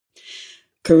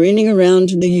Careening around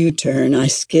the U-turn, I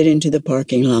skid into the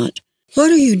parking lot.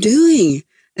 "What are you doing?"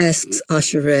 asks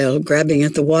Asherelle, grabbing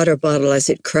at the water bottle as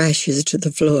it crashes to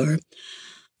the floor.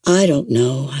 "I don't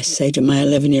know," I say to my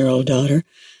 11-year-old daughter,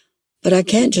 "but I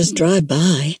can't just drive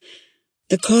by."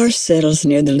 The car settles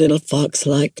near the little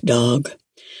fox-like dog.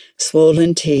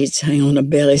 Swollen teats hang on a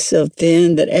belly so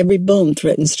thin that every bone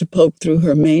threatens to poke through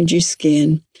her mangy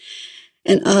skin.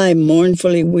 An eye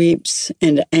mournfully weeps,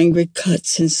 and angry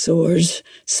cuts and sores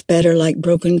spatter like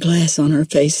broken glass on her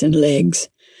face and legs.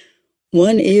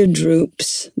 One ear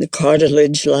droops, the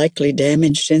cartilage likely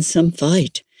damaged in some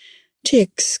fight.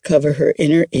 Ticks cover her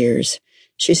inner ears.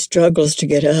 She struggles to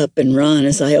get up and run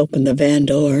as I open the van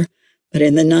door, but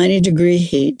in the 90-degree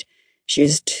heat, she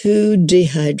is too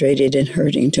dehydrated and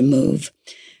hurting to move.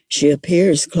 She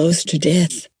appears close to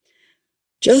death.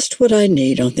 Just what I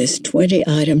need on this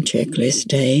 20-item checklist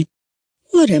day.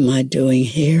 What am I doing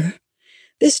here?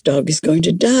 This dog is going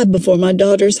to die before my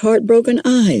daughter's heartbroken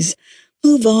eyes.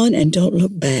 Move on and don't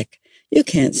look back. You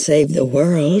can't save the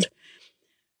world.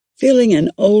 Filling an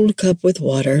old cup with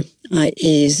water, I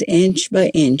ease inch by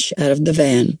inch out of the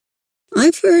van.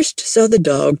 I first saw the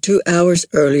dog 2 hours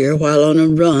earlier while on a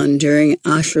run during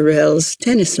Asherelle's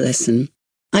tennis lesson.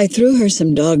 I threw her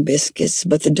some dog biscuits,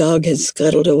 but the dog had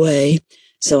scuttled away,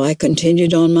 so I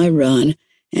continued on my run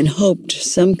and hoped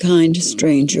some kind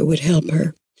stranger would help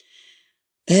her.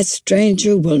 That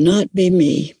stranger will not be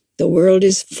me. The world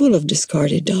is full of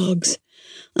discarded dogs.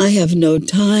 I have no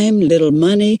time, little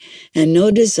money, and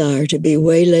no desire to be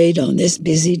waylaid on this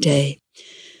busy day.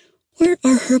 Where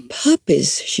are her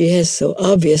puppies she has so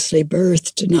obviously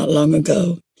birthed not long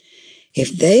ago?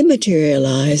 If they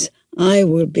materialize, I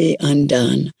will be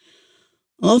undone.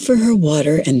 Offer her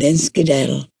water and then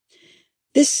skedaddle.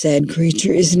 This sad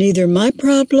creature is neither my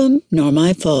problem nor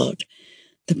my fault.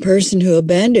 The person who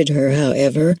abandoned her,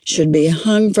 however, should be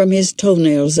hung from his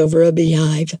toenails over a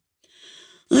beehive.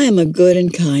 I am a good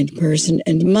and kind person,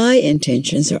 and my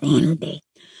intentions are honorable.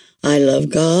 I love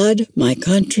God, my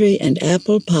country, and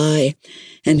apple pie,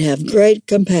 and have great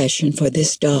compassion for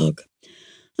this dog.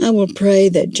 I will pray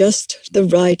that just the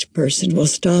right person will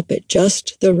stop at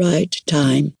just the right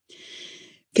time.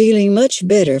 Feeling much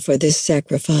better for this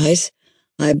sacrifice,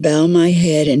 I bow my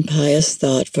head in pious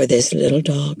thought for this little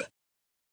dog.